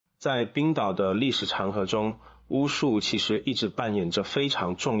在冰岛的历史长河中，巫术其实一直扮演着非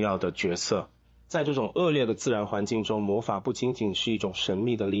常重要的角色。在这种恶劣的自然环境中，魔法不仅仅是一种神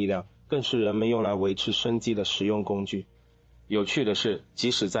秘的力量，更是人们用来维持生计的实用工具。有趣的是，即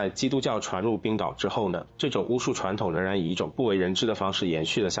使在基督教传入冰岛之后呢，这种巫术传统仍然以一种不为人知的方式延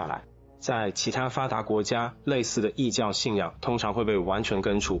续了下来。在其他发达国家，类似的异教信仰通常会被完全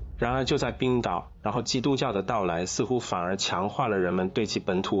根除，然而就在冰岛，基督教的到来似乎反而强化了人们对其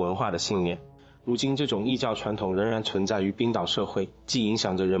本土文化的信念。如今这种异教传统仍然存在于冰岛社会，既影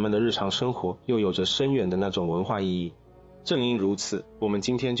响着人们的日常生活，又有着深远的那种文化意义。正因如此，我们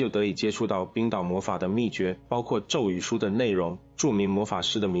今天就得以接触到冰岛魔法的秘诀，包括咒语书的内容、著名魔法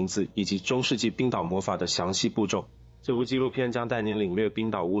师的名字，以及中世纪冰岛魔法的详细步骤。这部纪录片将带您领略冰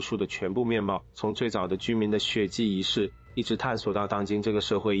岛巫术的全部面貌，从最早的居民的血祭仪式，一直探索到当今这个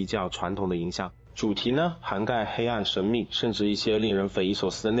社会异教传统的影响。主题呢，涵盖黑暗、神秘，甚至一些令人匪夷所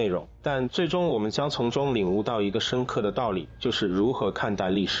思的内容。但最终我们将从中领悟到一个深刻的道理，就是如何看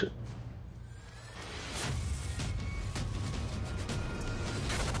待历史。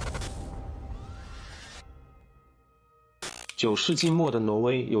9世纪末的挪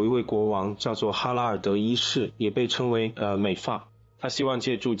威有一位国王叫做哈拉尔德一世，也被称为美发。他希望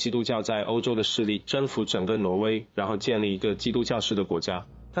借助基督教在欧洲的势力征服整个挪威，然后建立一个基督教式的国家。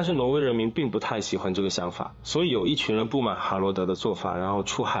但是挪威人民并不太喜欢这个想法，所以有一群人不满哈罗德的做法，然后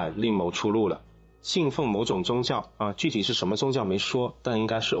出海另谋出路了。信奉某种宗教具体是什么宗教没说，但应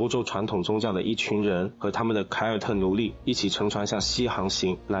该是欧洲传统宗教的一群人和他们的凯尔特奴隶一起乘船向西航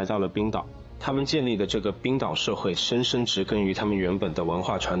行，来到了冰岛。他们建立的这个冰岛社会深深植根于他们原本的文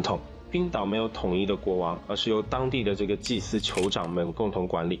化传统。冰岛没有统一的国王，而是由当地的这个祭司酋长们共同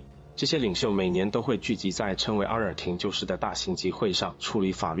管理。这些领袖每年都会聚集在称为阿尔廷就是的大型集会上处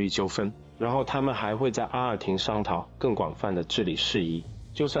理法律纠纷，然后他们还会在阿尔廷商讨更广泛的治理事宜。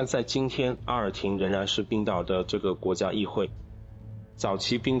就算在今天，阿尔廷仍然是冰岛的这个国家议会。早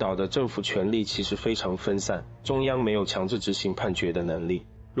期冰岛的政府权力其实非常分散，中央没有强制执行判决的能力。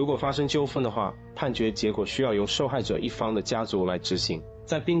如果发生纠纷的话，判决结果需要由受害者一方的家族来执行。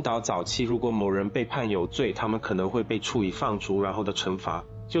在冰岛早期，如果某人被判有罪，他们可能会被处以放逐然后的惩罚。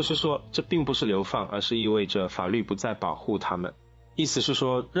就是说，这并不是流放，而是意味着法律不再保护他们。意思是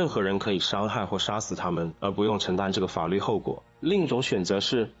说，任何人可以伤害或杀死他们，而不用承担这个法律后果。另一种选择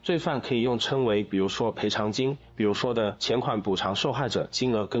是，罪犯可以用称为比如说赔偿金，比如说的钱款补偿受害者，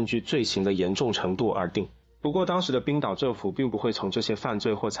金额根据罪行的严重程度而定。不过当时的冰岛政府并不会从这些犯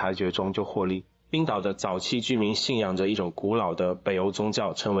罪或裁决中就获利。冰岛的早期居民信仰着一种古老的北欧宗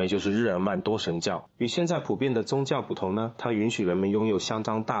教，称为就是日耳曼多神教。与现在普遍的宗教不同呢，它允许人们拥有相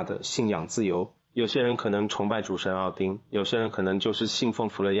当大的信仰自由。有些人可能崇拜主神奥丁，有些人可能就是信奉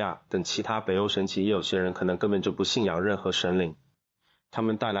弗雷亚等其他北欧神祇，也有些人可能根本就不信仰任何神灵。他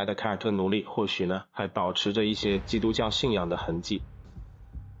们带来的凯尔特奴隶或许呢还保持着一些基督教信仰的痕迹。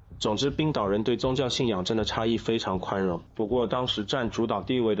总之，冰岛人对宗教信仰真的差异非常宽容。不过当时占主导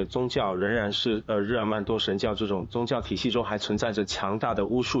地位的宗教仍然是日耳曼多神教，这种宗教体系中还存在着强大的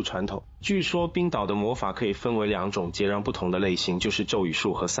巫术传统。据说冰岛的魔法可以分为2种截然不同的类型，就是咒语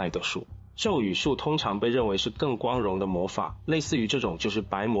术和赛德术。咒语术通常被认为是更光荣的魔法，类似于这种就是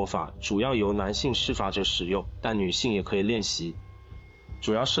白魔法，主要由男性施法者使用，但女性也可以练习。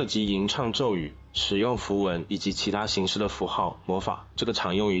主要涉及吟唱咒语、使用符文以及其他形式的符号魔法，这个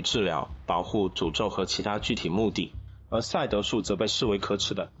常用于治疗、保护、诅咒和其他具体目的。而赛德术则被视为可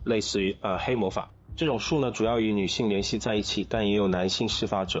耻的，类似于黑魔法。这种术呢主要与女性联系在一起，但也有男性施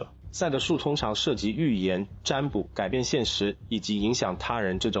法者。赛德术通常涉及预言、占卜、改变现实以及影响他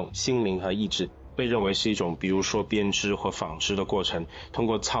人这种心灵和意志，被认为是一种比如说编织或纺织的过程，通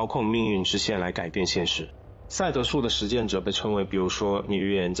过操控命运之线来改变现实。赛德术的实践者被称为比如说女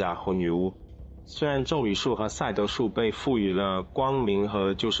预言家或女巫。虽然咒语术和赛德术被赋予了光明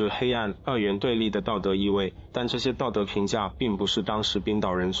和就是黑暗二元对立的道德意味，但这些道德评价并不是当时冰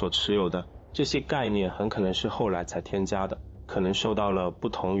岛人所持有的，这些概念很可能是后来才添加的，可能受到了不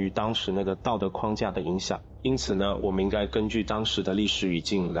同于当时那个道德框架的影响。因此呢，我们应该根据当时的历史语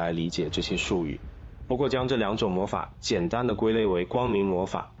境来理解这些术语。不过将这2种魔法简单的归类为光明魔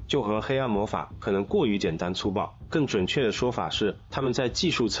法，就和黑暗魔法可能过于简单粗暴，更准确的说法是它们在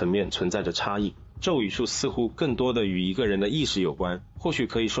技术层面存在着差异。咒语术似乎更多的与一个人的意识有关，或许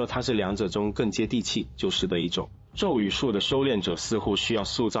可以说它是2者中更接地气就是的一种。咒语术的修炼者似乎需要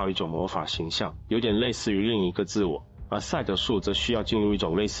塑造一种魔法形象，有点类似于另一个自我，而赛德术则需要进入一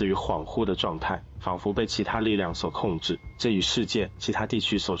种类似于恍惚的状态，仿佛被其他力量所控制。这与世界其他地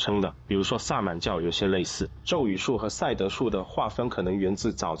区所称的比如说萨满教有些类似。咒语术和赛德术的划分可能源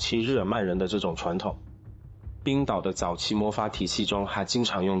自早期日耳曼人的这种传统。冰岛的早期魔法体系中还经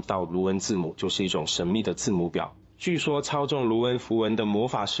常用到卢恩字母，就是一种神秘的字母表。据说操纵卢恩符文的魔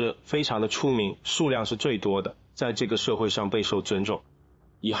法师非常的出名，数量是最多的，在这个社会上备受尊重。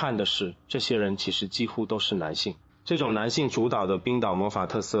遗憾的是，这些人其实几乎都是男性。这种男性主导的冰岛魔法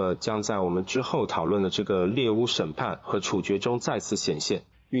特色将在我们之后讨论的这个猎巫审判和处决中再次显现。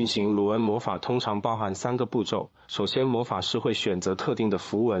运行卢恩魔法通常包含3个步骤，首先魔法师会选择特定的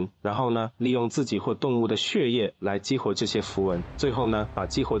符文，然后呢，利用自己或动物的血液来激活这些符文，最后呢，把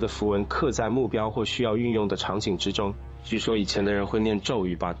激活的符文刻在目标或需要运用的场景之中。据说以前的人会念咒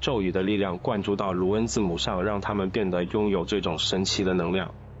语，把咒语的力量灌注到卢恩字母上，让他们变得拥有这种神奇的能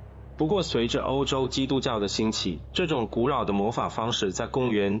量。不过随着欧洲基督教的兴起，这种古老的魔法方式在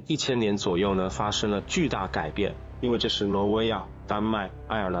公元1000年左右呢发生了巨大改变，因为这时挪威啊、丹麦、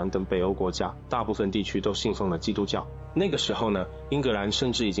爱尔兰等北欧国家大部分地区都信奉了基督教。那个时候呢，英格兰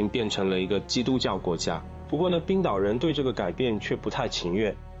甚至已经变成了一个基督教国家。不过呢，冰岛人对这个改变却不太情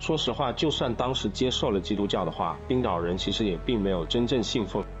愿。说实话，就算当时接受了基督教的话，冰岛人其实也并没有真正信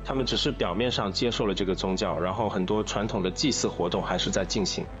奉，他们只是表面上接受了这个宗教，然后很多传统的祭祀活动还是在进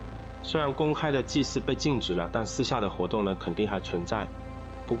行。虽然公开的祭祀被禁止了，但私下的活动呢肯定还存在。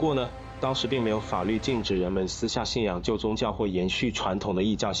不过呢，当时并没有法律禁止人们私下信仰旧宗教或延续传统的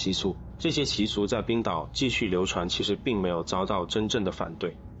异教习俗，这些习俗在冰岛继续流传，其实并没有遭到真正的反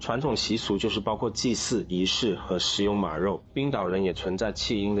对。传统习俗就是包括祭祀、仪式和食用马肉。冰岛人也存在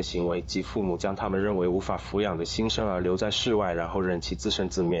弃婴的行为，即父母将他们认为无法抚养的新生儿留在室外，然后任其自生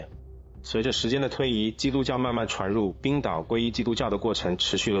自灭。随着时间的推移，基督教慢慢传入冰岛，皈依基督教的过程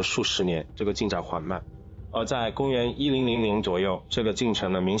持续了数十年，这个进展缓慢。而在公元1000年左右，这个进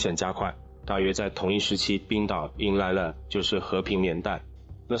程呢明显加快。大约在同一时期，冰岛迎来了就是和平年代。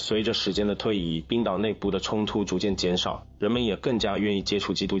那随着时间的推移，冰岛内部的冲突逐渐减少，人们也更加愿意接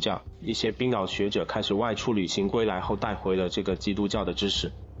触基督教。一些冰岛学者开始外出旅行，归来后带回了这个基督教的知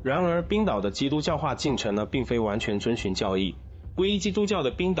识。然而，冰岛的基督教化进程呢，并非完全遵循教义。皈依基督教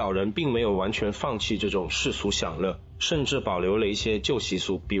的冰岛人并没有完全放弃这种世俗享乐，甚至保留了一些旧习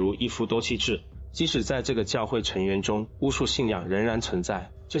俗，比如一夫多妻制。即使在这个教会成员中，巫术信仰仍然存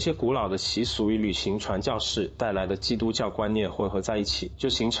在。这些古老的习俗与旅行传教士带来的基督教观念混合在一起，就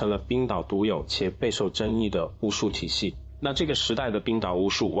形成了冰岛独有且备受争议的巫术体系。那这个时代的冰岛巫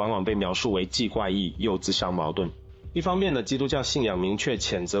术往往被描述为既怪异又自相矛盾。一方面呢，基督教信仰明确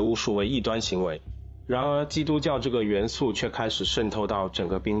谴责巫术为异端行为，然而基督教这个元素却开始渗透到整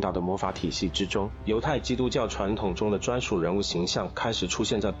个冰岛的魔法体系之中。犹太基督教传统中的专属人物形象开始出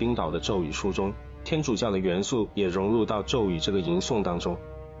现在冰岛的咒语书中，天主教的元素也融入到咒语这个吟诵当中。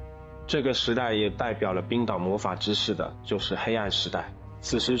这个时代也代表了冰岛魔法知识的就是黑暗时代。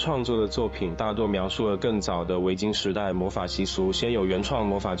此时创作的作品大多描述了更早的维京时代魔法习俗，先有原创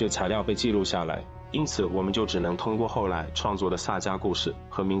魔法旧材料被记录下来，因此我们就只能通过后来创作的萨迦故事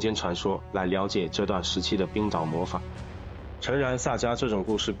和民间传说来了解这段时期的冰岛魔法。诚然，萨迦这种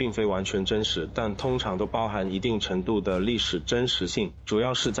故事并非完全真实，但通常都包含一定程度的历史真实性，主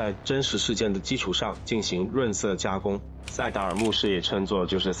要是在真实事件的基础上进行润色加工。塞达尔牧师也称作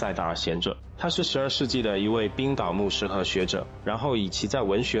就是塞达尔贤者，他是12世纪的一位冰岛牧师和学者，然后以其在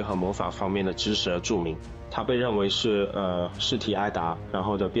文学和魔法方面的知识而著名。他被认为是士提埃达然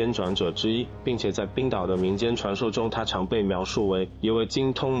后的编纂者之一，并且在冰岛的民间传说中，他常被描述为一位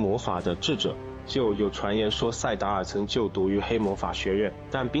精通魔法的智者。就有传言说塞达尔曾就读于黑魔法学院，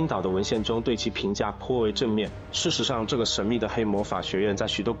但冰岛的文献中对其评价颇为正面。事实上，这个神秘的黑魔法学院在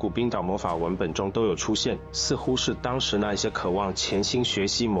许多古冰岛魔法文本中都有出现，似乎是当时那些渴望潜心学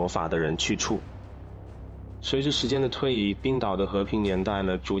习魔法的人去处。随着时间的推移，冰岛的和平年代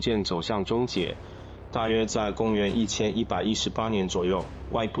呢逐渐走向终结。大约在公元1118年左右，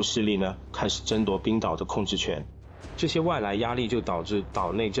外部势力呢开始争夺冰岛的控制权。这些外来压力就导致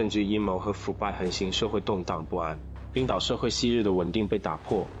岛内政治阴谋和腐败横行，社会动荡不安。冰岛社会昔日的稳定被打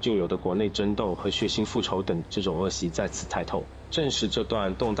破，旧有的国内争斗和血腥复仇等这种恶习再次抬头。正是这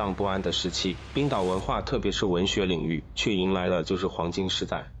段动荡不安的时期，冰岛文化特别是文学领域却迎来了就是黄金时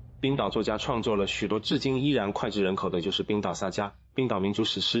代。冰岛作家创作了许多至今依然脍炙人口的就是冰岛萨迦、冰岛民族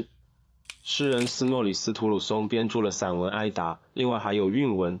史诗。诗人斯诺里斯图鲁松编著了散文《埃达》，另外还有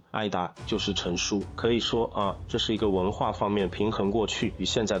韵文《埃达》就是成书。可以说这是一个文化方面平衡过去与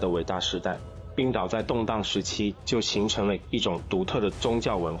现在的伟大时代。冰岛在动荡时期就形成了一种独特的宗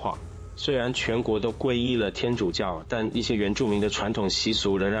教文化。虽然全国都皈依了天主教，但一些原住民的传统习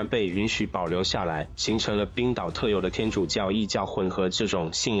俗仍然被允许保留下来，形成了冰岛特有的天主教异教混合这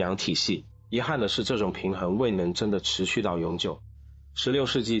种信仰体系。遗憾的是，这种平衡未能真的持续到永久。16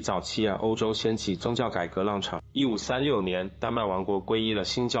世纪早期欧洲掀起宗教改革浪潮。1536年，丹麦王国皈依了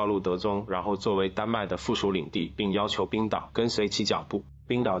新教路德宗，然后作为丹麦的附属领地，并要求冰岛跟随其脚步。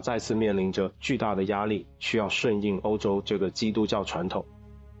冰岛再次面临着巨大的压力，需要顺应欧洲这个基督教传统。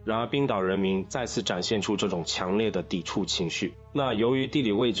然而冰岛人民再次展现出这种强烈的抵触情绪。那由于地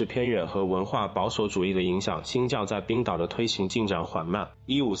理位置偏远和文化保守主义的影响，新教在冰岛的推行进展缓慢。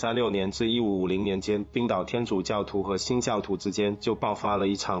1536年至1550年间，冰岛天主教徒和新教徒之间就爆发了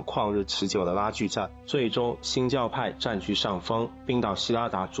一场旷日持久的拉锯战，最终新教派占据上风。冰岛希拉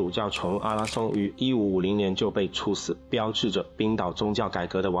达主教琼阿拉松于1550年就被处死，标志着冰岛宗教改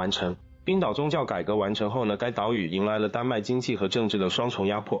革的完成。冰岛宗教改革完成后呢，该岛屿迎来了丹麦经济和政治的双重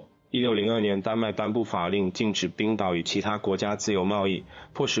压迫。1602年，丹麦颁布法令，禁止冰岛与其他国家自由贸易，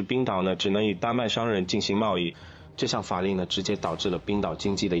迫使冰岛呢只能与丹麦商人进行贸易。这项法令呢，直接导致了冰岛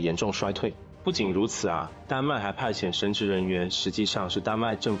经济的严重衰退。不仅如此丹麦还派遣神职人员，实际上是丹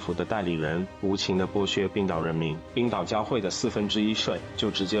麦政府的代理人，无情地剥削冰岛人民。冰岛教会的1/4税就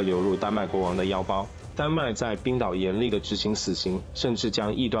直接流入丹麦国王的腰包。丹麦在冰岛严厉地执行死刑，甚至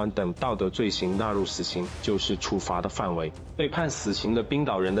将异端等道德罪行纳入死刑，就是处罚的范围。被判死刑的冰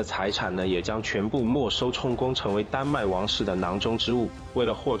岛人的财产呢，也将全部没收充公，成为丹麦王室的囊中之物。为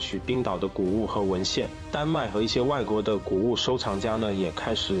了获取冰岛的古物和文献，丹麦和一些外国的古物收藏家呢，也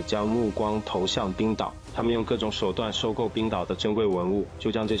开始将目光投向冰岛。他们用各种手段收购冰岛的珍贵文物，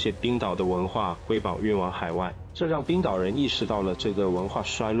就将这些冰岛的文化瑰宝运往海外。这让冰岛人意识到了这个文化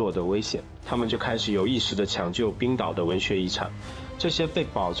衰落的危险，他们就开始有意识地抢救冰岛的文学遗产。这些被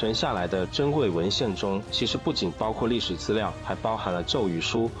保存下来的珍贵文献中，其实不仅包括历史资料，还包含了咒语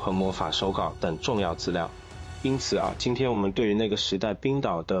书和魔法手稿等重要资料。因此今天我们对于那个时代冰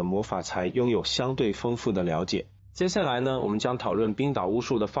岛的魔法才拥有相对丰富的了解。接下来呢，我们将讨论冰岛巫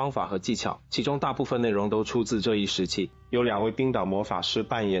术的方法和技巧，其中大部分内容都出自这一时期。有2位冰岛魔法师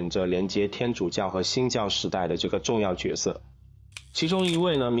扮演着连接天主教和新教时代的这个重要角色。其中一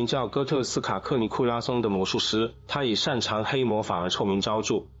位呢，名叫哥特斯卡克尼库拉松的魔术师，他以擅长黑魔法而臭名昭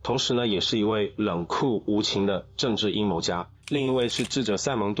著，同时呢，也是一位冷酷无情的政治阴谋家。另一位是智者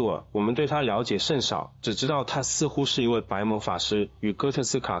塞蒙杜尔，我们对他了解甚少，只知道他似乎是一位白魔法师，与哥特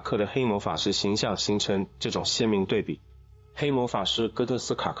斯卡克的黑魔法师形象形成这种鲜明对比。黑魔法师哥特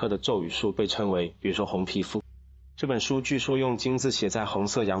斯卡克的咒语术被称为，比如说红皮肤。这本书据说用金字写在红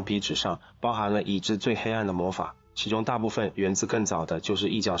色羊皮纸上，包含了已知最黑暗的魔法，其中大部分源自更早的就是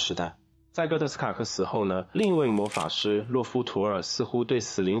异教时代。在哥特斯卡克死后呢，另一位魔法师洛夫图尔似乎对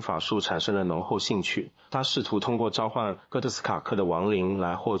死灵法术产生了浓厚兴趣，他试图通过召唤哥特斯卡克的亡灵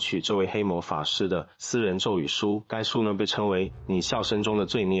来获取这位黑魔法师的私人咒语书，该书呢被称为你笑声中的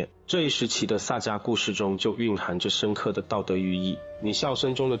罪孽。这一时期的萨迦故事中就蕴含着深刻的道德寓意，你笑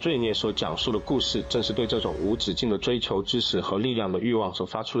声中的罪孽所讲述的故事正是对这种无止境的追求知识和力量的欲望所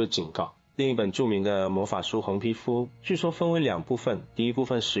发出的警告。另一本著名的魔法书红皮肤据说分为2部分，第一部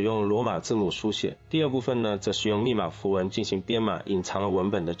分使用罗马字母书写，第二部分呢则是用密码符文进行编码，隐藏了文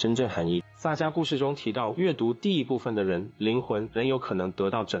本的真正含义。萨迦故事中提到，阅读第一部分的人灵魂仍有可能得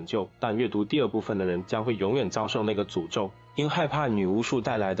到拯救，但阅读第二部分的人将会永远遭受那个诅咒。因害怕女巫术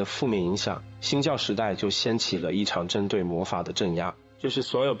带来的负面影响，新教时代就掀起了一场针对魔法的镇压，就是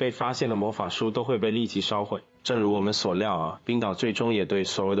所有被发现的魔法书都会被立即烧毁。正如我们所料冰岛最终也对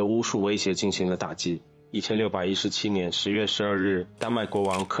所谓的巫术威胁进行了打击。1617年10月12日，丹麦国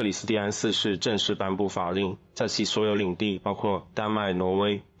王克里斯蒂安4世正式颁布法令，在其所有领地，包括丹麦、挪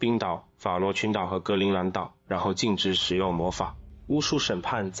威、冰岛、法罗群岛和格陵兰岛，然后禁止使用魔法。巫术审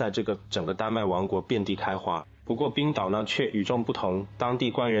判在这个整个丹麦王国遍地开花。不过冰岛呢却与众不同，当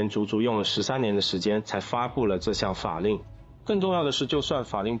地官员足足用了13年的时间才发布了这项法令。更重要的是，就算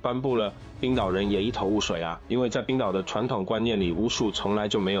法令颁布了，冰岛人也一头雾水因为在冰岛的传统观念里，巫术从来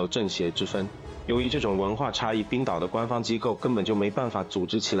就没有正邪之分。由于这种文化差异，冰岛的官方机构根本就没办法组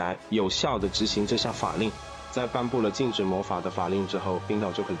织起来有效地执行这项法令。在颁布了禁止魔法的法令之后，冰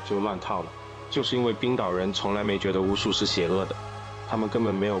岛就乱套了，就是因为冰岛人从来没觉得巫术是邪恶的，他们根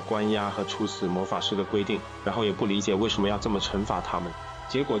本没有关押和处死魔法师的规定，然后也不理解为什么要这么惩罚他们。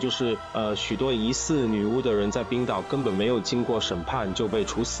结果就是许多疑似女巫的人在冰岛根本没有经过审判就被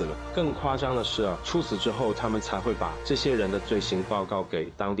处死了。更夸张的是处死之后他们才会把这些人的罪行报告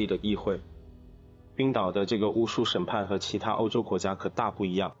给当地的议会。冰岛的这个巫术审判和其他欧洲国家可大不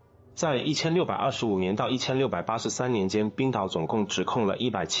一样。在1625年到1683年间，冰岛总共指控了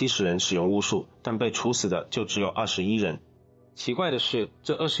170人使用巫术，但被处死的就只有21人。奇怪的是，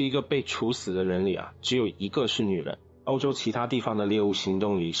这21个被处死的人里只有1个是女人。欧洲其他地方的猎巫行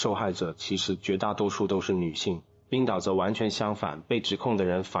动里，受害者其实绝大多数都是女性。冰岛则完全相反，被指控的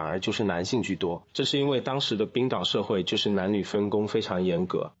人反而就是男性居多。这是因为当时的冰岛社会就是男女分工非常严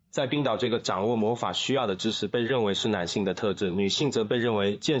格，在冰岛这个掌握魔法需要的知识被认为是男性的特质，女性则被认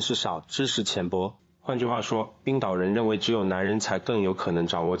为见识少、知识浅薄。换句话说，冰岛人认为只有男人才更有可能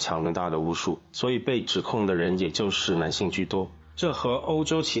掌握强大的巫术，所以被指控的人也就是男性居多。这和欧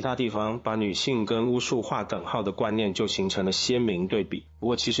洲其他地方把女性跟巫术划等号的观念就形成了鲜明对比。不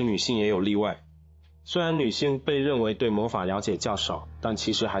过其实女性也有例外，虽然女性被认为对魔法了解较少，但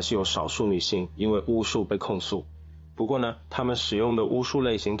其实还是有少数女性因为巫术被控诉。不过呢，她们使用的巫术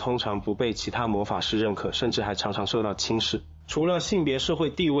类型通常不被其他魔法师认可，甚至还常常受到轻视。除了性别社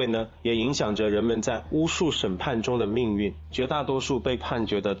会地位呢，也影响着人们在巫术审判中的命运。绝大多数被判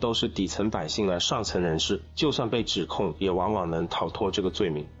决的都是底层百姓和上层人士，就算被指控，也往往能逃脱这个罪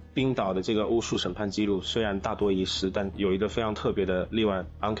名。冰岛的这个巫术审判记录虽然大多遗失，但有一个非常特别的例外，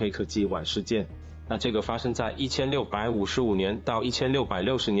安克克基碗事件。那这个发生在1655年到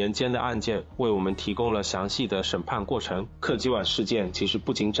1660年间的案件，为我们提供了详细的审判过程。克基碗事件其实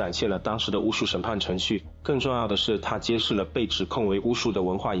不仅展现了当时的巫术审判程序，更重要的是它揭示了被指控为巫术的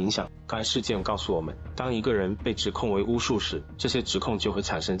文化影响。该事件告诉我们，当一个人被指控为巫术时，这些指控就会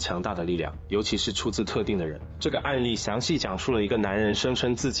产生强大的力量，尤其是出自特定的人。这个案例详细讲述了一个男人声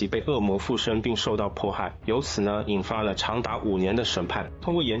称自己被恶魔附身并受到迫害，由此呢引发了长达5年的审判。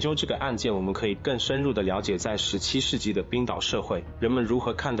通过研究这个案件，我们可以更深入地了解在17世纪的冰岛社会，人们如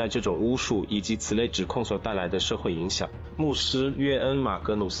何看待这种巫术以及此类指控所带来的社会影响。牧师约恩·马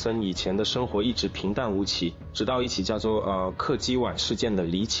格努森以前的生活一直平淡无奇，直到一起叫做克基碗事件的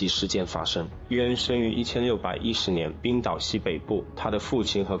离奇事件发生。约恩生于1610年，冰岛西北部，他的父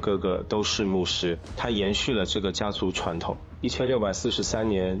亲和哥哥都是牧师，他延续了这个家族传统。1643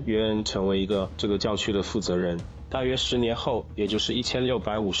年，约恩成为这个教区的负责人。大约10年后，也就是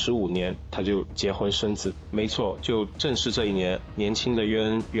1655年，他就结婚生子。没错，就正是这一年，年轻的约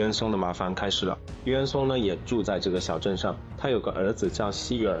恩松的麻烦开始了。约恩松呢也住在这个小镇上，他有个儿子叫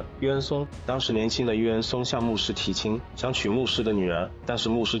希尔。约恩松当时年轻的约恩松向牧师提亲，想娶牧师的女儿，但是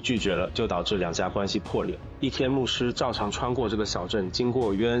牧师拒绝了，就导致两家关系破裂。一天，牧师照常穿过这个小镇，经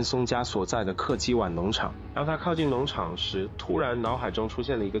过约恩松家所在的克基碗农场。当他靠近农场时，突然脑海中出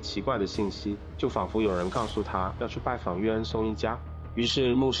现了一个奇怪的信息，就仿佛有人告诉他要去拜访约恩松一家。于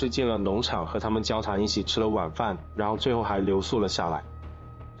是牧师进了农场，和他们交谈，一起吃了晚饭，然后最后还留宿了下来。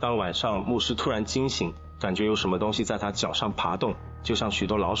到了晚上，牧师突然惊醒，感觉有什么东西在他脚上爬动，就像许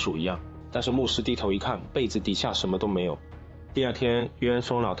多老鼠一样。但是牧师低头一看，被子底下什么都没有。第二天，约恩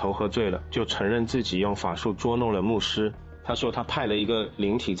松老头喝醉了，就承认自己用法术捉弄了牧师。他说他派了一个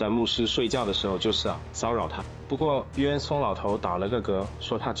灵体在牧师睡觉的时候骚扰他。不过约恩松老头打了个嗝，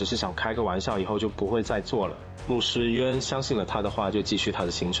说他只是想开个玩笑，以后就不会再做了。牧师约恩相信了他的话，就继续他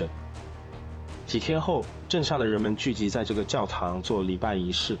的行程。几天后，镇上的人们聚集在这个教堂做礼拜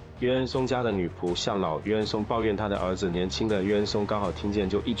仪式。约恩松家的女仆向老约恩松抱怨他的儿子，年轻的约恩松刚好听见，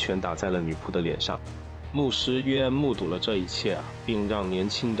就一拳打在了女仆的脸上。牧师约恩目睹了这一切并让年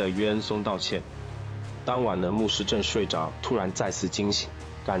轻的约恩松道歉。当晚呢，牧师正睡着，突然再次惊醒，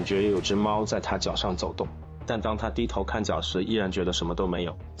感觉有只猫在他脚上走动，但当他低头看脚时，依然觉得什么都没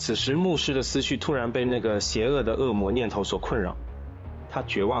有。此时牧师的思绪突然被那个邪恶的恶魔念头所困扰，他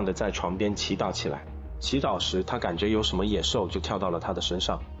绝望地在床边祈祷起来。祈祷时，他感觉有什么野兽就跳到了他的身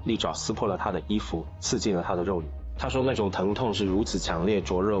上，利爪撕破了他的衣服，刺进了他的肉里。他说那种疼痛是如此强烈，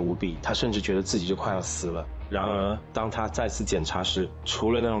灼热无比，他甚至觉得自己就快要死了。然而当他再次检查时，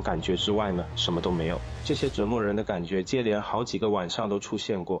除了那种感觉之外呢，什么都没有。这些折磨人的感觉接连好几个晚上都出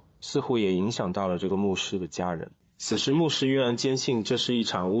现过，似乎也影响到了这个牧师的家人。此时牧师约恩坚信这是一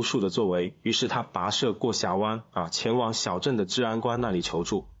场巫术的作为，于是他跋涉过峡湾前往小镇的治安官那里求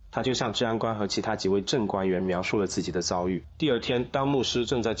助。他就向治安官和其他几位镇官员描述了自己的遭遇。第二天，当牧师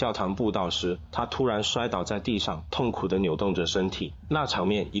正在教堂布道时，他突然摔倒在地上，痛苦地扭动着身体。那场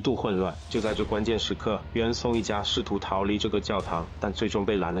面一度混乱。就在这关键时刻，约恩松一家试图逃离这个教堂，但最终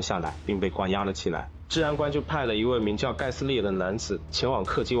被拦了下来，并被关押了起来。治安官就派了一位名叫盖斯利的男子前往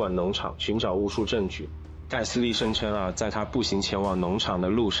克基碗农场寻找巫术证据。盖斯利声称在他步行前往农场的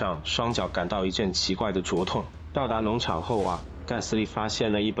路上，双脚感到一阵奇怪的灼痛。到达农场后盖斯利发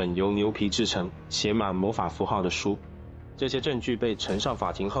现了一本由牛皮制成、写满魔法符号的书。这些证据被呈上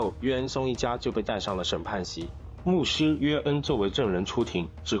法庭后，约恩松一家就被带上了审判席。牧师约恩作为证人出庭，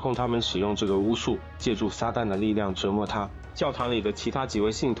指控他们使用这个巫术，借助撒旦的力量折磨他。教堂里的其他几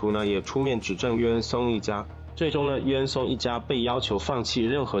位信徒呢，也出面指证约恩松一家。最终呢，约恩松一家被要求放弃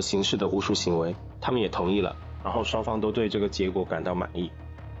任何形式的巫术行为，他们也同意了。然后双方都对这个结果感到满意。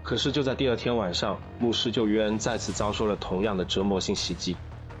可是就在第二天晚上，牧师约恩再次遭受了同样的折磨性袭击。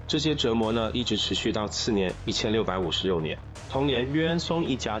这些折磨呢，一直持续到次年1656年。同年，约恩松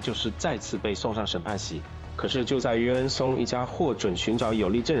一家就是再次被送上审判席。可是就在约恩松一家获准寻找有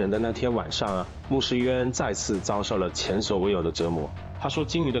力证人的那天晚上啊，牧师约恩再次遭受了前所未有的折磨。他说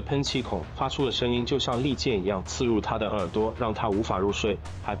鲸鱼的喷气孔发出的声音就像利剑一样刺入他的耳朵，让他无法入睡，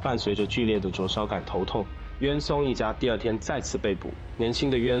还伴随着剧烈的灼烧感头痛。约恩松一家第二天再次被捕，年轻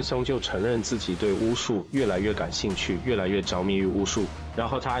的约恩松就承认自己对巫术越来越感兴趣，越来越着迷于巫术。然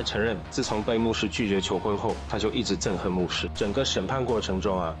后他还承认，自从被牧师拒绝求婚后，他就一直憎恨牧师。整个审判过程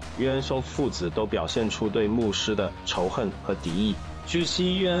中啊，约恩松父子都表现出对牧师的仇恨和敌意。据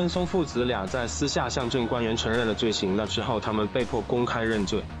悉，约恩松父子俩在私下向政官员承认了罪行，那之后他们被迫公开认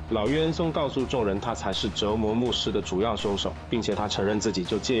罪。老约恩松告诉众人，他才是折磨牧师的主要凶手，并且他承认自己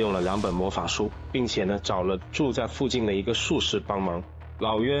就借用了2本魔法书，并且呢找了住在附近的一个术士帮忙。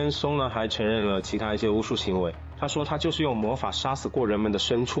老约恩松呢还承认了其他一些巫术行为，他说他就是用魔法杀死过人们的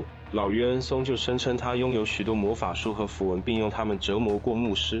牲畜。老约恩松就声称他拥有许多魔法书和符文，并用它们折磨过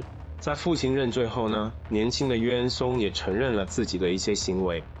牧师。在父亲认罪后呢，年轻的约恩松也承认了自己的一些行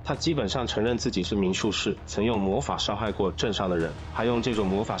为。他基本上承认自己是名术士，曾用魔法伤害过镇上的人，还用这种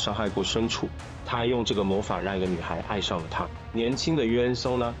魔法伤害过牲畜。他还用这个魔法让一个女孩爱上了他。年轻的约恩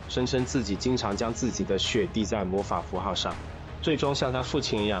松呢，声称自己经常将自己的血滴在魔法符号上。最终像他父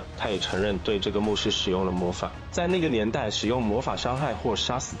亲一样，他也承认对这个牧师使用了魔法。在那个年代，使用魔法伤害或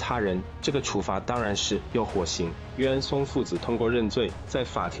杀死他人，这个处罚当然是用火刑。约恩松父子通过认罪，在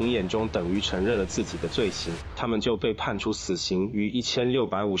法庭眼中等于承认了自己的罪行，他们就被判处死刑，于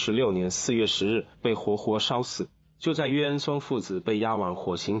1656年4月10日被活活烧死。就在约恩松父子被押往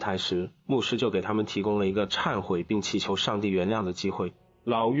火刑台时，牧师就给他们提供了一个忏悔并祈求上帝原谅的机会。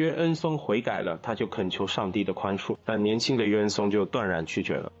老约恩松悔改了，他就恳求上帝的宽恕，但年轻的约恩松就断然拒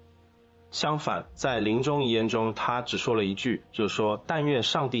绝了。相反，在临终遗言中，他只说了一句，就是说但愿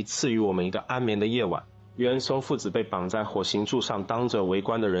上帝赐予我们一个安眠的夜晚。约恩松父子被绑在火刑柱上，当着围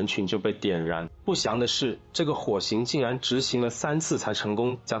观的人群就被点燃。不祥的是，这个火刑竟然执行了3次才成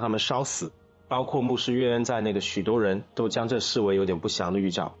功将他们烧死，包括牧师约恩在内的许多人都将这视为有点不祥的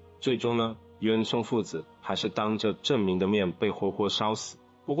预兆。最终呢，约恩松父子还是当着证明的面被活活烧死。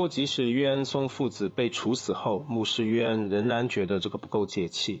不过即使约恩松父子被处死后，牧师约恩仍然觉得这个不够解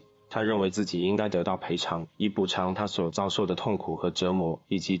气，他认为自己应该得到赔偿，以补偿他所遭受的痛苦和折磨，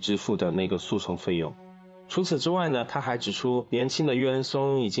以及支付的那个诉讼费用。除此之外呢，他还指出年轻的约恩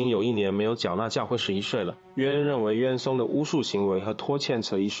松已经有1年没有缴纳教会11税了。约恩认为约恩松的巫术行为和拖欠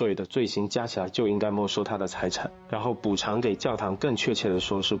11税的罪行加起来就应该没收他的财产，然后补偿给教堂，更确切的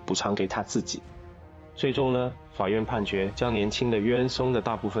说是补偿给他自己。最终呢，法院判决将年轻的约恩松的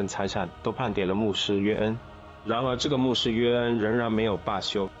大部分财产都判给了牧师约恩。然而这个牧师约恩仍然没有罢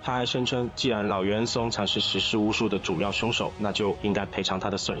休，他还声称既然老约恩松才是实施巫术的主要凶手，那就应该赔偿他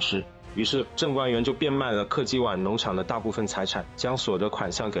的损失。于是政官员就变卖了克基碗农场的大部分财产，将所得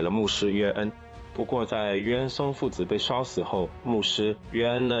款项给了牧师约恩。不过在约恩松父子被烧死后，牧师约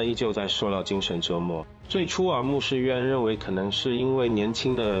恩呢依旧在受到精神折磨。最初啊，牧师约恩认为可能是因为年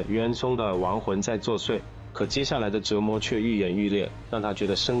轻的约恩松的亡魂在作祟，可接下来的折磨却愈演愈烈，让他觉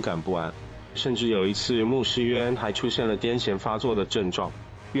得深感不安。甚至有一次，牧师约恩还出现了癫痫发作的症状。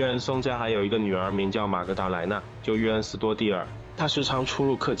约恩松家还有一个女儿名叫玛格达莱娜，就约恩斯多蒂尔。他时常出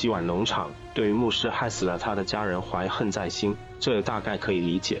入克基碗农场，对于牧师害死了他的家人怀恨在心，这大概可以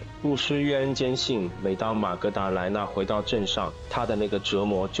理解。牧师约恩坚信，每当玛格达莱娜回到镇上，他的那个折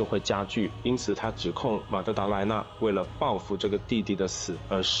磨就会加剧，因此他指控玛格达莱娜为了报复这个弟弟的死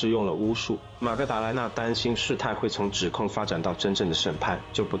而施用了巫术。玛格达莱娜担心事态会从指控发展到真正的审判，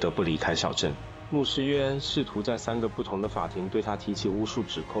就不得不离开小镇。牧师约恩试图在3个不同的法庭对他提起巫术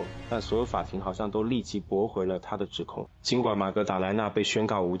指控，但所有法庭好像都立即驳回了他的指控。尽管玛格达莱娜被宣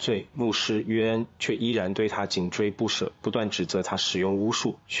告无罪，牧师约恩却依然对他紧追不舍，不断指责他使用巫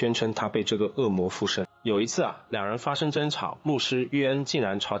术，宣称他被这个恶魔附身。有一次啊，两人发生争吵，牧师约恩竟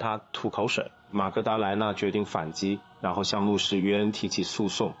然朝他吐口水，玛格达莱娜决定反击，然后向牧师约恩提起诉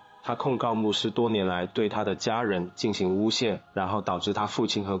讼。他控告牧师多年来对他的家人进行诬陷，然后导致他父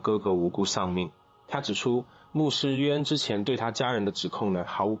亲和哥哥无辜丧命。他指出，牧师约恩之前对他家人的指控呢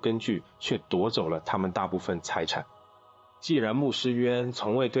毫无根据，却夺走了他们大部分财产。既然牧师约恩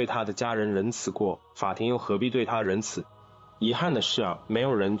从未对他的家人仁慈过，法庭又何必对他仁慈？遗憾的是啊，没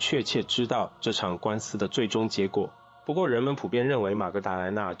有人确切知道这场官司的最终结果。不过人们普遍认为玛格达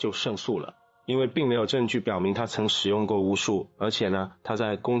莱娜就胜诉了，因为并没有证据表明他曾使用过巫术，而且呢，他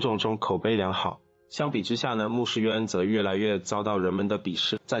在公众中口碑良好。相比之下呢，牧师约恩则越来越遭到人们的鄙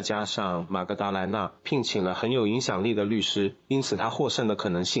视，再加上玛格达莱娜聘请了很有影响力的律师，因此他获胜的可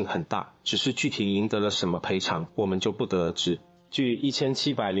能性很大，只是具体赢得了什么赔偿，我们就不得而知。据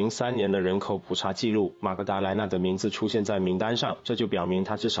1703年的人口普查记录，马格达莱纳的名字出现在名单上，这就表明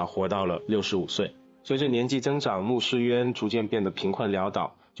他至少活到了65岁。随着年纪增长，牧师约恩逐渐变得贫困潦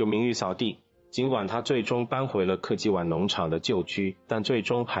倒，就名誉扫地。尽管他最终搬回了科基碗农场的旧居，但最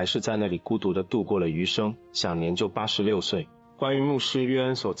终还是在那里孤独地度过了余生，享年就86岁。关于牧师约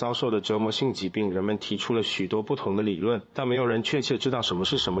恩所遭受的折磨性疾病，人们提出了许多不同的理论，但没有人确切知道什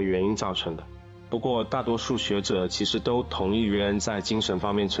么原因造成的。不过大多数学者其实都同意约恩在精神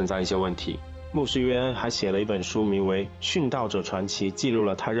方面存在一些问题。牧师约恩还写了一本书，名为《殉道者传奇》，记录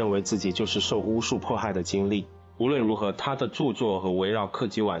了他认为自己就是受巫术迫害的经历。无论如何，他的著作和围绕克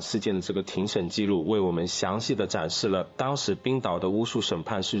己碗事件的这个庭审记录，为我们详细地展示了当时冰岛的巫术审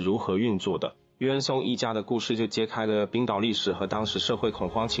判是如何运作的。约恩松一家的故事就揭开了冰岛历史和当时社会恐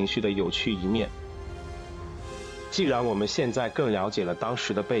慌情绪的有趣一面。既然我们现在更了解了当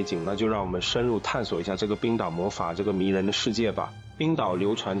时的背景，那就让我们深入探索一下这个冰岛魔法这个迷人的世界吧。冰岛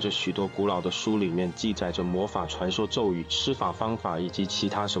流传着许多古老的书，里面记载着魔法传说咒语、施法方法以及其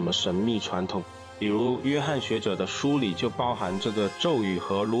他什么神秘传统。比如约翰学者的书里就包含这个咒语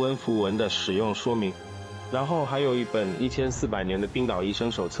和卢恩符文的使用说明。然后还有一本1400年的冰岛医生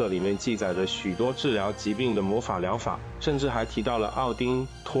手册，里面记载着许多治疗疾病的魔法疗法，甚至还提到了奥丁、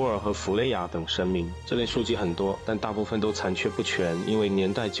托尔和弗雷亚等神明。这类书籍很多，但大部分都残缺不全，因为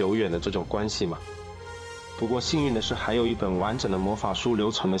年代久远的这种关系嘛。不过幸运的是，还有一本完整的魔法书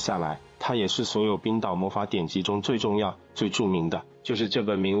留存了下来，它也是所有冰岛魔法典籍中最重要、最著名的，就是这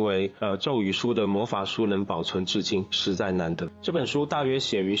本名为咒语书的魔法书，能保存至今，实在难得。这本书大约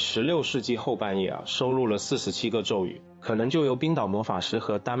写于16世纪后半叶收录了47个咒语，可能就由冰岛魔法师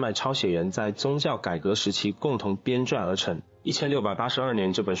和丹麦抄写人在宗教改革时期共同编撰而成。1682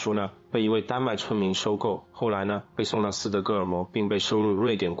年，这本书呢被一位丹麦村民收购，后来呢被送到斯德哥尔摩，并被收入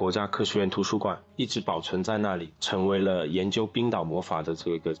瑞典国家科学院图书馆，一直保存在那里，成为了研究冰岛魔法的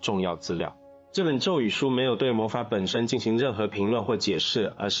这个重要资料。这本咒语书没有对魔法本身进行任何评论或解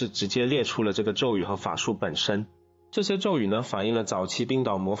释，而是直接列出了这个咒语和法术本身。这些咒语呢，反映了早期冰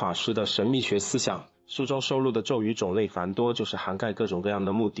岛魔法师的神秘学思想。书中收录的咒语种类繁多，就是涵盖各种各样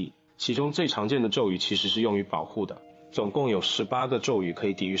的目的。其中最常见的咒语其实是用于保护的，总共有18个咒语可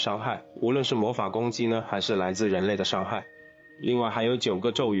以抵御伤害，无论是魔法攻击呢，还是来自人类的伤害。另外还有9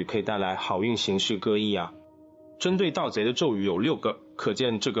个咒语可以带来好运行事各异针对盗贼的咒语有6个，可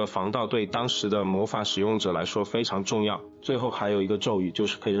见这个防盗对当时的魔法使用者来说非常重要。最后还有一个咒语，就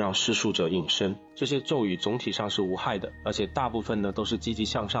是可以让施术者隐身。这些咒语总体上是无害的，而且大部分呢都是积极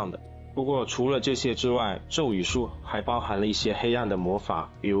向上的。不过除了这些之外，咒语书还包含了一些黑暗的魔法，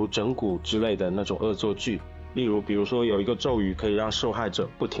比如整蛊之类的那种恶作剧。比如说有一个咒语可以让受害者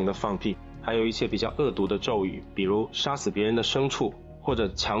不停地放屁，还有一些比较恶毒的咒语，比如杀死别人的牲畜，或者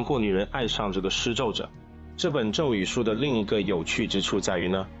强迫女人爱上这个施咒者。这本咒语书的另一个有趣之处在于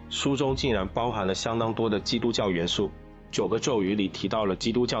呢，书中竟然包含了相当多的基督教元素。9个咒语里提到了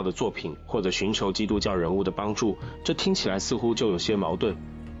基督教的作品，或者寻求基督教人物的帮助，这听起来似乎就有些矛盾。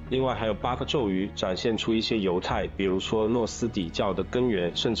另外还有8个咒语展现出一些犹太，比如说诺斯底教的根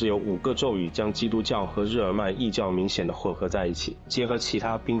源，甚至有5个咒语将基督教和日耳曼异教明显的混合在一起。结合其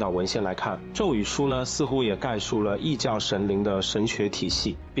他冰岛文献来看，咒语书呢似乎也概述了异教神灵的神学体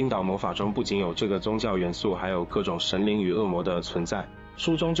系。冰岛魔法中不仅有这个宗教元素，还有各种神灵与恶魔的存在。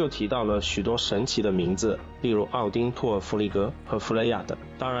书中就提到了许多神奇的名字，例如奥丁、托尔、弗里格和弗雷亚等，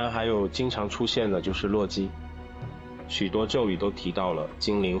当然还有经常出现的就是洛基。许多咒语都提到了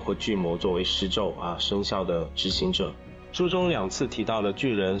精灵或巨魔作为施咒生肖的执行者。书中2次提到了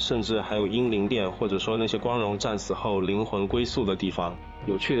巨人，甚至还有英灵殿，或者说那些光荣战死后灵魂归宿的地方。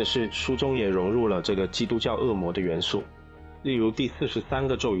有趣的是，书中也融入了这个基督教恶魔的元素。例如第43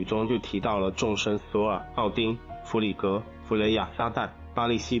个咒语中就提到了众神索尔、奥丁、弗里格、弗雷亚、撒旦、巴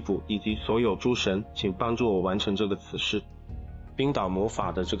利西卜以及所有诸神，请帮助我完成这个此事。冰岛魔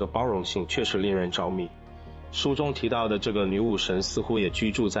法的这个包容性确实令人着迷。书中提到的这个女武神似乎也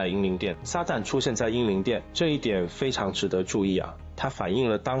居住在英灵殿，撒旦出现在英灵殿，这一点非常值得注意它反映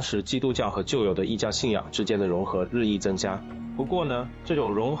了当时基督教和旧有的异教信仰之间的融合日益增加。不过呢，这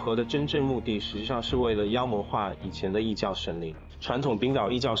种融合的真正目的实际上是为了妖魔化以前的异教神灵。传统冰岛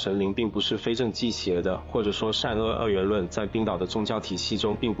异教神灵并不是非正即邪的，或者说善恶二元论在冰岛的宗教体系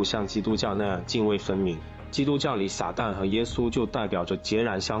中并不像基督教那样泾渭分明。基督教里撒旦和耶稣就代表着截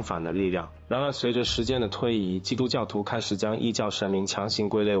然相反的力量。然而随着时间的推移，基督教徒开始将异教神灵强行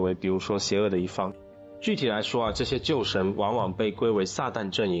归类为比如说邪恶的一方。具体来说这些旧神往往被归为撒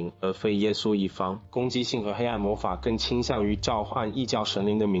旦阵营，而非耶稣一方。攻击性和黑暗魔法更倾向于召唤异教神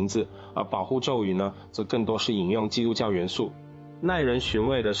灵的名字，而保护咒语呢，则更多是引用基督教元素。耐人寻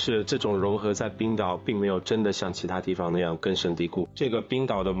味的是，这种融合在冰岛并没有真的像其他地方那样根深蒂固。这个冰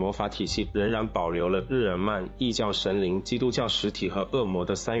岛的魔法体系仍然保留了日耳曼、异教神灵、基督教实体和恶魔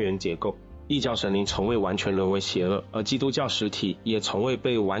的三元结构。异教神灵从未完全沦为邪恶，而基督教实体也从未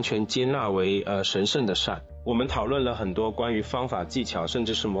被完全接纳为神圣的善。我们讨论了很多关于方法技巧甚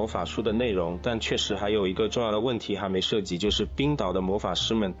至是魔法书的内容，但确实还有一个重要的问题还没涉及，就是冰岛的魔法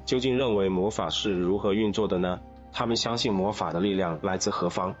师们究竟认为魔法是如何运作的呢？他们相信魔法的力量来自何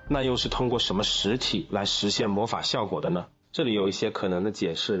方？那又是通过什么实体来实现魔法效果的呢？这里有一些可能的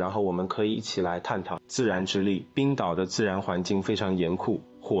解释，然后我们可以一起来探讨。自然之力，冰岛的自然环境非常严酷，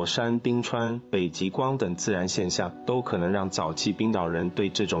火山、冰川、北极光等自然现象都可能让早期冰岛人对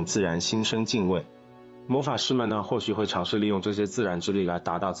这种自然心生敬畏。魔法师们呢，或许会尝试利用这些自然之力来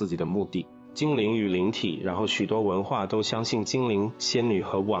达到自己的目的。精灵与灵体，然后许多文化都相信精灵、仙女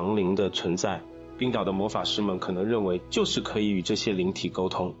和亡灵的存在。冰岛的魔法师们可能认为就是可以与这些灵体沟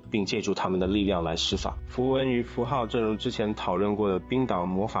通，并借助他们的力量来施法。符文与符号，正如之前讨论过的冰岛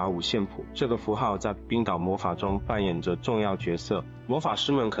魔法五线谱，这个符号在冰岛魔法中扮演着重要角色。魔法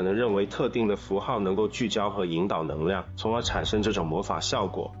师们可能认为特定的符号能够聚焦和引导能量，从而产生这种魔法效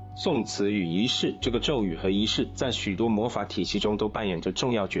果。颂词与仪式，这个咒语和仪式在许多魔法体系中都扮演着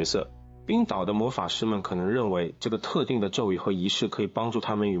重要角色。冰岛的魔法师们可能认为这个特定的咒语和仪式可以帮助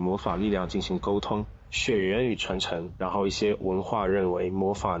他们与魔法力量进行沟通。血缘与传承，然后一些文化认为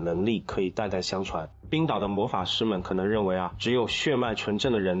魔法能力可以代代相传。冰岛的魔法师们可能认为只有血脉纯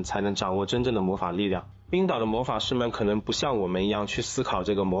正的人才能掌握真正的魔法力量。冰岛的魔法师们可能不像我们一样去思考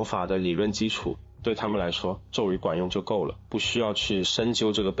这个魔法的理论基础，对他们来说咒语管用就够了，不需要去深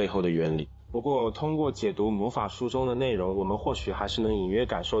究这个背后的原理。不过通过解读魔法书中的内容，我们或许还是能隐约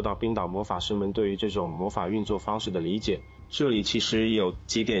感受到冰岛魔法师们对于这种魔法运作方式的理解。这里其实有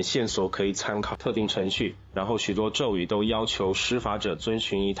几点线索可以参考。特定程序，然后许多咒语都要求施法者遵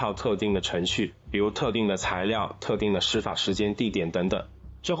循一套特定的程序，比如特定的材料、特定的施法时间、地点等等。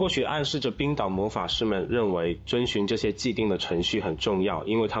这或许暗示着冰岛魔法师们认为遵循这些既定的程序很重要，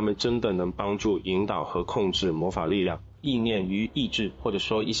因为他们真的能帮助引导和控制魔法力量。意念与意志，或者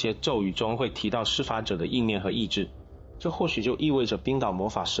说一些咒语中会提到施法者的意念和意志，这或许就意味着冰岛魔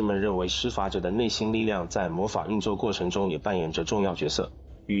法师们认为施法者的内心力量在魔法运作过程中也扮演着重要角色。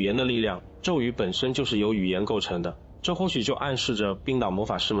语言的力量，咒语本身就是由语言构成的，这或许就暗示着冰岛魔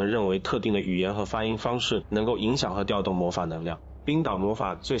法师们认为特定的语言和发音方式能够影响和调动魔法能量。冰岛魔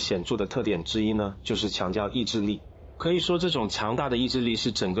法最显著的特点之一呢，就是强调意志力。可以说这种强大的意志力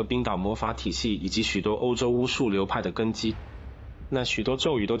是整个冰岛魔法体系以及许多欧洲巫术流派的根基。那许多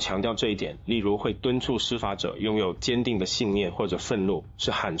咒语都强调这一点，例如会敦促施法者拥有坚定的信念或者愤怒，是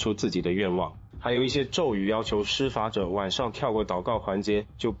喊出自己的愿望。还有一些咒语要求施法者晚上跳过祷告环节，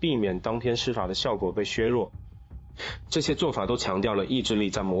就避免当天施法的效果被削弱。这些做法都强调了意志力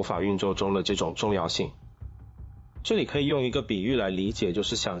在魔法运作中的这种重要性。这里可以用一个比喻来理解，就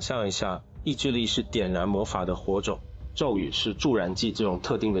是想象一下，意志力是点燃魔法的火种，咒语是助燃剂，这种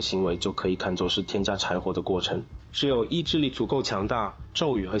特定的行为就可以看作是添加柴火的过程。只有意志力足够强大，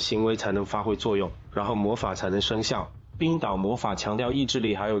咒语和行为才能发挥作用，然后魔法才能生效。冰岛魔法强调意志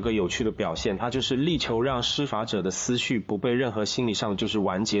力还有一个有趣的表现，它就是力求让施法者的思绪不被任何心理上的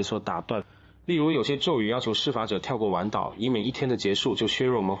完结所打断。例如有些咒语要求施法者跳过完岛，以免一天的结束就削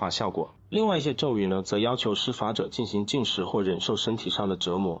弱魔法效果。另外一些咒语呢，则要求施法者进行禁食或忍受身体上的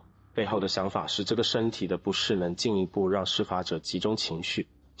折磨。背后的想法是这个身体的不适能进一步让施法者集中情绪。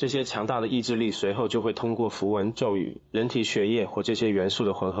这些强大的意志力随后就会通过符文、咒语、人体血液或这些元素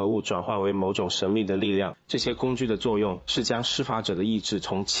的混合物转化为某种神秘的力量。这些工具的作用是将施法者的意志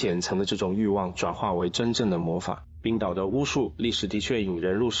从浅层的这种欲望转化为真正的魔法。冰岛的巫术历史的确引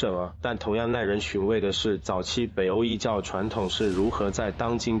人入胜但同样耐人寻味的是，早期北欧异教传统是如何在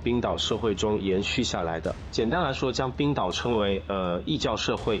当今冰岛社会中延续下来的。简单来说，将冰岛称为异教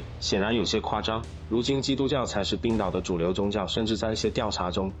社会显然有些夸张。如今基督教才是冰岛的主流宗教，甚至在一些调查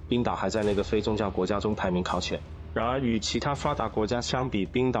中，冰岛还在那个非宗教国家中排名靠前。然而与其他发达国家相比，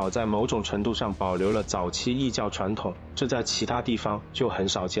冰岛在某种程度上保留了早期异教传统，这在其他地方就很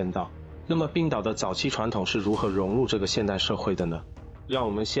少见到。那么冰岛的早期传统是如何融入这个现代社会的呢？让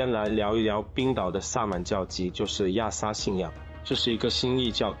我们先来聊一聊冰岛的萨满教籍，就是亚萨信仰。这是一个新异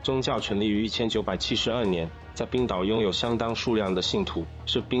教宗教，成立于1972年，在冰岛拥有相当数量的信徒，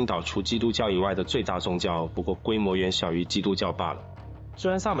是冰岛除基督教以外的最大宗教，不过规模远小于基督教罢了。虽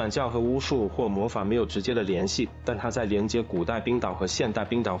然萨满教和巫术或魔法没有直接的联系，但它在连接古代冰岛和现代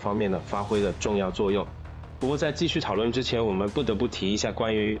冰岛方面呢发挥了重要作用。不过在继续讨论之前，我们不得不提一下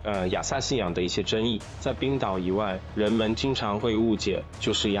关于亚萨信仰的一些争议。在冰岛以外，人们经常会误解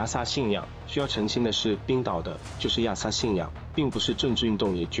就是亚萨信仰。需要澄清的是，冰岛的就是亚萨信仰，并不是政治运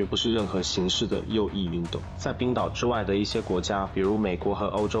动，也绝不是任何形式的右翼运动。在冰岛之外的一些国家，比如美国和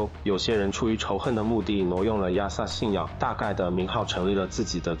欧洲，有些人出于仇恨的目的，挪用了亚萨信仰大概的名号，成立了自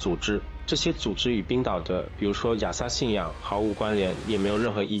己的组织。这些组织与冰岛的，比如说亚萨信仰毫无关联，也没有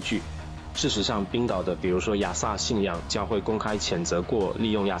任何依据。事实上，冰岛的比如说亚萨信仰教会公开谴责过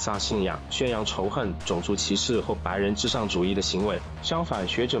利用亚萨信仰宣扬仇恨、种族歧视或白人至上主义的行为。相反，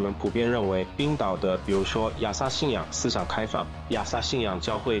学者们普遍认为，冰岛的比如说亚萨信仰思想开放，亚萨信仰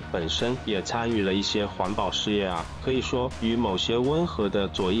教会本身也参与了一些环保事业可以说与某些温和的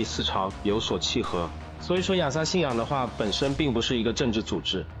左翼思潮有所契合。所以说亚萨信仰的话本身并不是一个政治组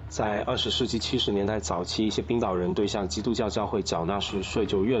织。在20世纪70年代早期，一些冰岛人对向基督教教会缴纳税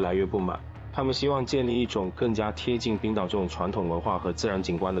就越来越不满，他们希望建立一种更加贴近冰岛这种传统文化和自然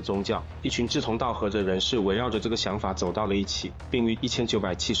景观的宗教。一群志同道合的人士围绕着这个想法走到了一起，并于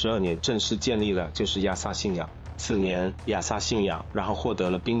1972年正式建立了就是亚萨信仰。次年，亚萨信仰然后获得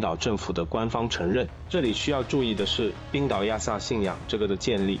了冰岛政府的官方承认。这里需要注意的是，冰岛亚萨信仰这个的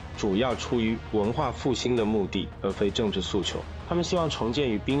建立主要出于文化复兴的目的，而非政治诉求。他们希望重建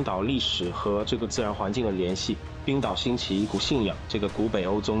与冰岛历史和这个自然环境的联系。冰岛兴起一股信仰，这个古北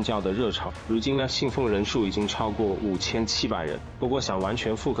欧宗教的热潮，如今呢，信奉人数已经超过5700人。不过想完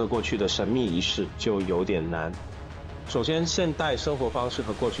全复刻过去的神秘仪式就有点难。首先，现代生活方式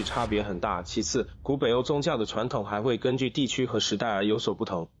和过去差别很大。其次，古北欧宗教的传统还会根据地区和时代而有所不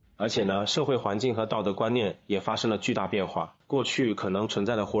同。而且呢，社会环境和道德观念也发生了巨大变化。过去可能存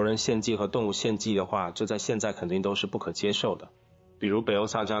在的活人献祭和动物献祭的话，这在现在肯定都是不可接受的。比如北欧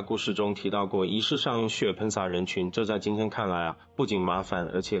萨迦故事中提到过，仪式上用血喷洒人群，这在今天看来不仅麻烦，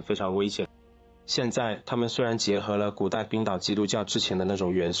而且非常危险。现在他们虽然结合了古代冰岛基督教之前的那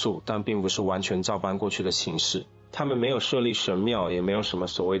种元素，但并不是完全照搬过去的形式。他们没有设立神庙，也没有什么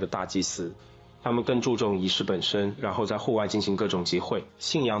所谓的大祭司，他们更注重仪式本身，然后在户外进行各种集会。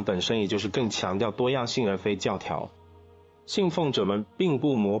信仰本身也就是更强调多样性而非教条。信奉者们并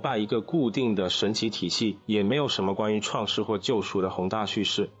不膜拜一个固定的神奇体系，也没有什么关于创世或救赎的宏大叙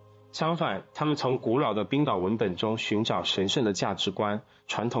事。相反，他们从古老的冰岛文本中寻找神圣的价值观、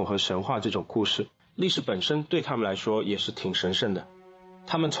传统和神话这种故事。历史本身对他们来说也是挺神圣的。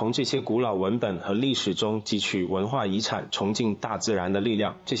他们从这些古老文本和历史中汲取文化遗产，崇敬大自然的力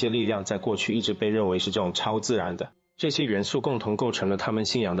量。这些力量在过去一直被认为是这种超自然的。这些元素共同构成了他们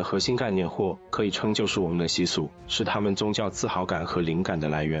信仰的核心概念，或可以称就是我们的习俗，是他们宗教自豪感和灵感的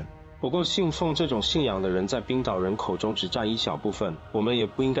来源。不过信奉这种信仰的人在冰岛人口中只占一小部分，我们也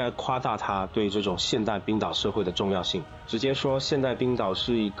不应该夸大他对这种现代冰岛社会的重要性。直接说现代冰岛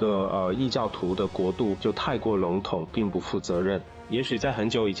是一个异教徒的国度就太过笼统，并不负责任。也许在很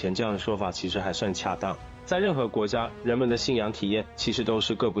久以前这样的说法其实还算恰当。在任何国家，人们的信仰体验其实都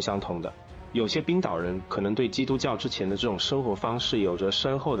是各不相同的。有些冰岛人可能对基督教之前的这种生活方式有着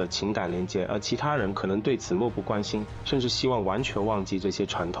深厚的情感连结，而其他人可能对此漠不关心，甚至希望完全忘记这些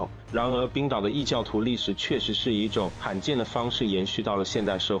传统。然而，冰岛的异教徒历史确实是以一种罕见的方式延续到了现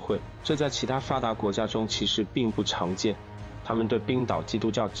代社会，这在其他发达国家中其实并不常见。他们对冰岛基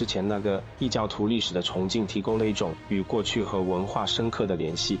督教之前那个异教徒历史的崇敬提供了一种与过去和文化深刻的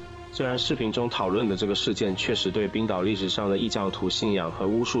联系。虽然视频中讨论的这个事件确实对冰岛历史上的异教徒信仰和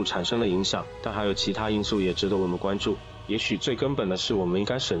巫术产生了影响，但还有其他因素也值得我们关注。也许最根本的是，我们应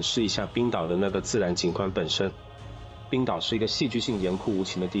该审视一下冰岛的那个自然景观本身。冰岛是一个戏剧性严酷无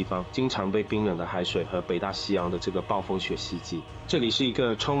情的地方，经常被冰冷的海水和北大西洋的这个暴风雪袭击。这里是一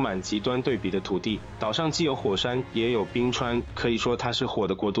个充满极端对比的土地，岛上既有火山也有冰川，可以说它是火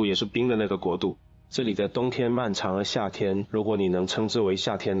的国度，也是冰的那个国度。这里的冬天漫长，而夏天如果你能称之为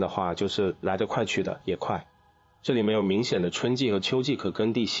夏天的话，就是来得快去的也快。这里没有明显的春季和秋季可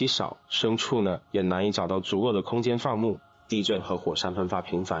耕地稀少，牲畜呢也难以找到足够的空间放牧，地震和火山喷发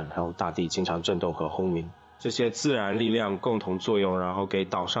频繁，然后大地经常震动和轰鸣。这些自然力量共同作用，然后给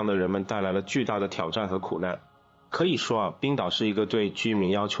岛上的人们带来了巨大的挑战和苦难。可以说冰岛是一个对居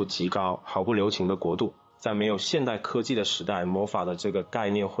民要求极高、毫不留情的国度。在没有现代科技的时代，魔法的这个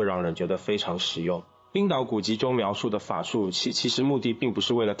概念会让人觉得非常实用。冰岛古籍中描述的法术，其实目的并不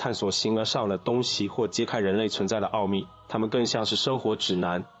是为了探索形而上的东西或揭开人类存在的奥秘，它们更像是生活指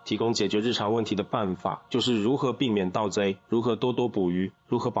南，提供解决日常问题的办法，就是如何避免盗贼，如何多多捕鱼，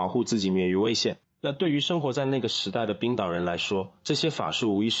如何保护自己免于危险。那对于生活在那个时代的冰岛人来说，这些法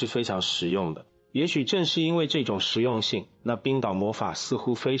术无疑是非常实用的。也许正是因为这种实用性，那冰岛魔法似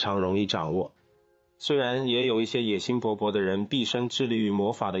乎非常容易掌握。虽然也有一些野心勃勃的人毕生致力于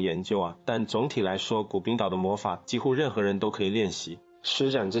魔法的研究啊，但总体来说，古冰岛的魔法几乎任何人都可以练习。施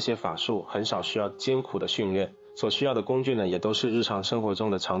展这些法术很少需要艰苦的训练，所需要的工具呢，也都是日常生活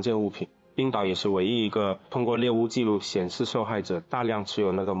中的常见物品。冰岛也是唯一一个通过猎巫记录显示受害者大量持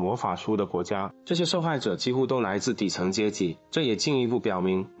有那个魔法书的国家，这些受害者几乎都来自底层阶级，这也进一步表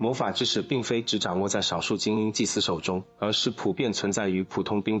明魔法知识并非只掌握在少数精英祭司手中，而是普遍存在于普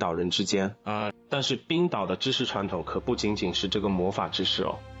通冰岛人之间。但是冰岛的知识传统可不仅仅是这个魔法知识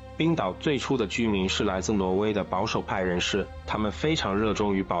哦。冰岛最初的居民是来自挪威的保守派人士，他们非常热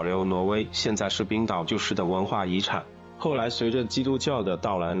衷于保留挪威现在是冰岛旧时的文化遗产。后来随着基督教的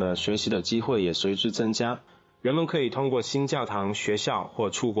到来呢，学习的机会也随之增加，人们可以通过新教堂、学校或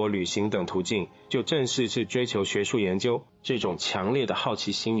出国旅行等途径，就正式去追求学术研究。这种强烈的好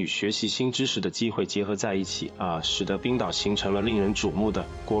奇心与学习新知识的机会结合在一起使得冰岛形成了令人瞩目的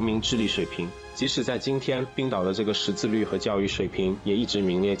国民智力水平。即使在今天，冰岛的这个识字率和教育水平也一直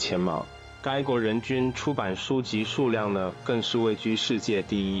名列前茅。该国人均出版书籍数量呢，更是位居世界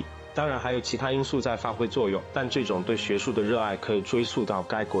第一。当然还有其他因素在发挥作用，但这种对学术的热爱可以追溯到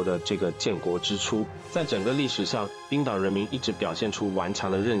该国的这个建国之初。在整个历史上，冰岛人民一直表现出顽强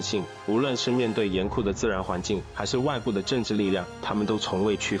的韧性，无论是面对严酷的自然环境，还是外部的政治力量，他们都从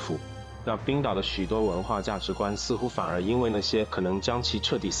未屈服。那冰岛的许多文化价值观似乎反而因为那些可能将其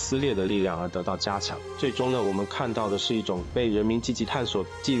彻底撕裂的力量而得到加强。最终呢，我们看到的是一种被人民积极探索、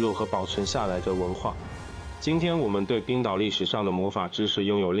记录和保存下来的文化。今天我们对冰岛历史上的魔法知识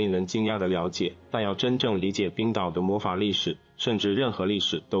拥有令人惊讶的了解，但要真正理解冰岛的魔法历史，甚至任何历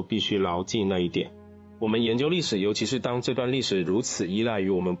史，都必须牢记那一点。我们研究历史，尤其是当这段历史如此依赖于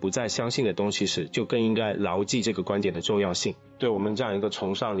我们不再相信的东西时，就更应该牢记这个观点的重要性。对我们这样一个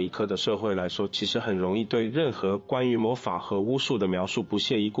崇尚理科的社会来说，其实很容易对任何关于魔法和巫术的描述不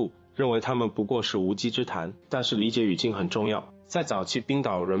屑一顾，认为他们不过是无稽之谈。但是理解语境很重要。在早期冰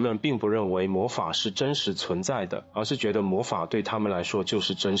岛人们并不认为魔法是真实存在的，而是觉得魔法对他们来说就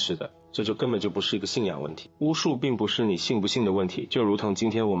是真实的，这就根本就不是一个信仰问题。巫术并不是你信不信的问题，就如同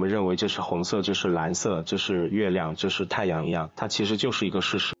今天我们认为这是红色，这是蓝色，这是月亮，这是太阳一样，它其实就是一个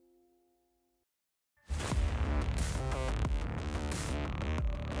事实。